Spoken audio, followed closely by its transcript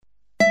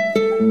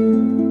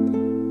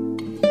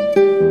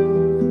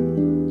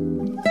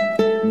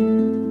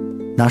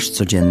Nasz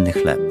codzienny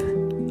chleb.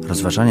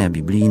 Rozważania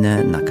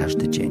biblijne na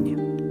każdy dzień.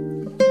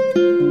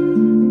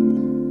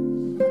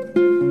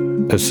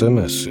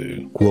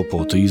 SMS-y,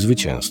 kłopoty i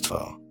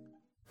zwycięstwa.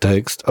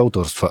 Tekst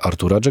autorstwa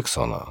Artura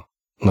Jacksona.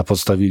 Na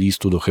podstawie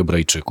listu do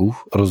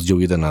Hebrajczyków, rozdział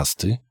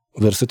 11,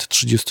 werset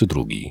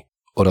 32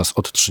 oraz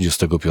od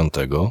 35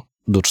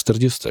 do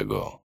 40.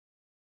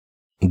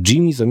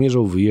 Jimmy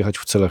zamierzał wyjechać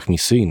w celach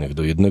misyjnych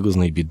do jednego z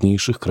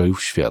najbiedniejszych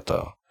krajów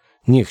świata.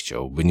 Nie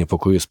chciał, by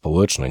niepokoje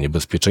społeczne,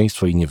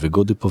 niebezpieczeństwa i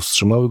niewygody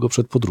powstrzymały go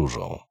przed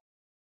podróżą.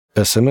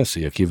 SMS-y,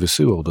 jakie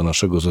wysyłał do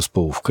naszego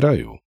zespołu w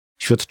kraju,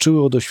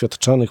 świadczyły o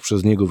doświadczanych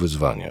przez niego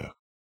wyzwaniach.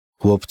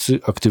 Chłopcy,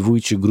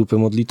 aktywujcie grupę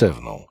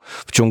modlitewną.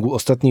 W ciągu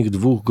ostatnich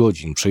 2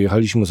 godzin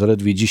przejechaliśmy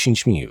zaledwie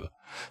 10 mil.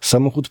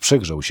 Samochód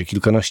przegrzał się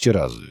kilkanaście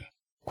razy.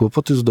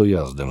 Kłopoty z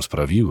dojazdem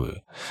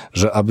sprawiły,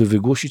 że aby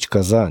wygłosić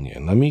kazanie,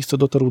 na miejsce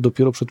dotarł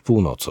dopiero przed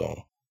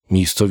północą.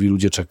 Miejscowi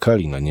ludzie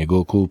czekali na niego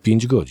około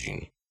 5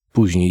 godzin.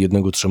 Później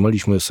jednego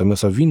trzymaliśmy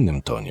SMS-a w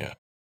innym tonie.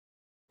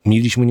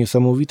 Mieliśmy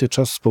niesamowity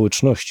czas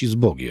społeczności z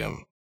Bogiem.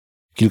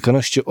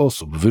 Kilkanaście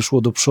osób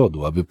wyszło do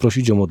przodu, aby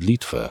prosić o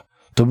modlitwę.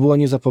 To była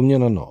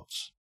niezapomniana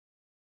noc.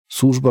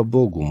 Służba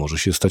Bogu może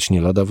się stać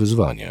nie lada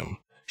wyzwaniem.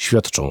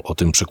 Świadczą o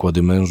tym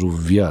przykłady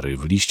mężów wiary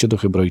w liście do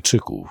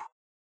Hebrajczyków.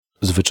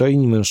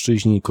 Zwyczajni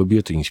mężczyźni i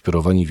kobiety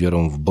inspirowani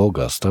wiarą w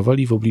Boga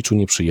stawali w obliczu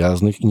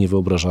nieprzyjaznych i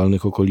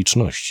niewyobrażalnych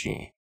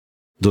okoliczności.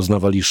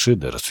 Doznawali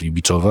szyderstw i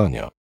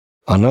biczowania,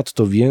 a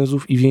nadto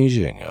więzów i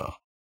więzienia.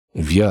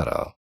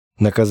 Wiara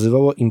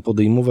nakazywała im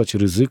podejmować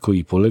ryzyko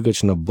i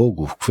polegać na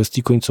Bogu w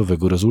kwestii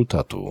końcowego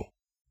rezultatu.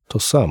 To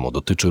samo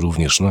dotyczy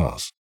również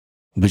nas.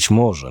 Być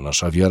może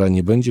nasza wiara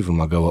nie będzie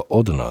wymagała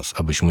od nas,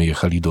 abyśmy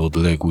jechali do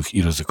odległych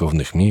i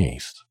ryzykownych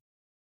miejsc.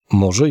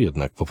 Może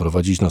jednak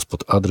poprowadzić nas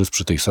pod adres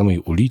przy tej samej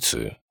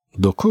ulicy,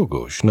 do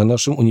kogoś na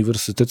naszym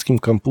uniwersyteckim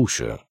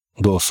kampusie,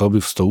 do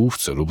osoby w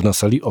stołówce lub na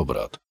sali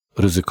obrad.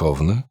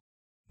 Ryzykowne?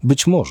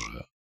 Być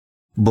może.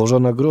 Boża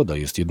nagroda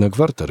jest jednak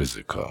warta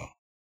ryzyka.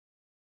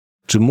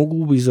 Czy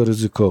mógłbyś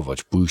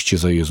zaryzykować pójście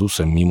za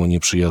Jezusem mimo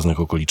nieprzyjaznych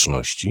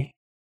okoliczności?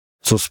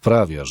 Co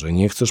sprawia, że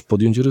nie chcesz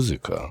podjąć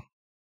ryzyka?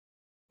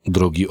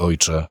 Drogi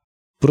Ojcze,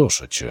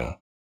 proszę Cię,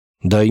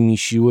 daj mi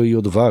siłę i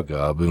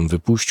odwagę, abym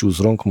wypuścił z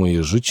rąk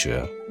moje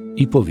życie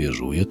i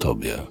powierzył je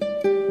Tobie.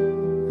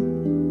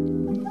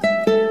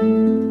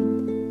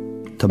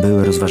 To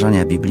były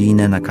rozważania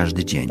biblijne na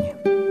każdy dzień.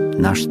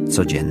 Nasz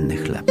codzienny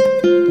chleb.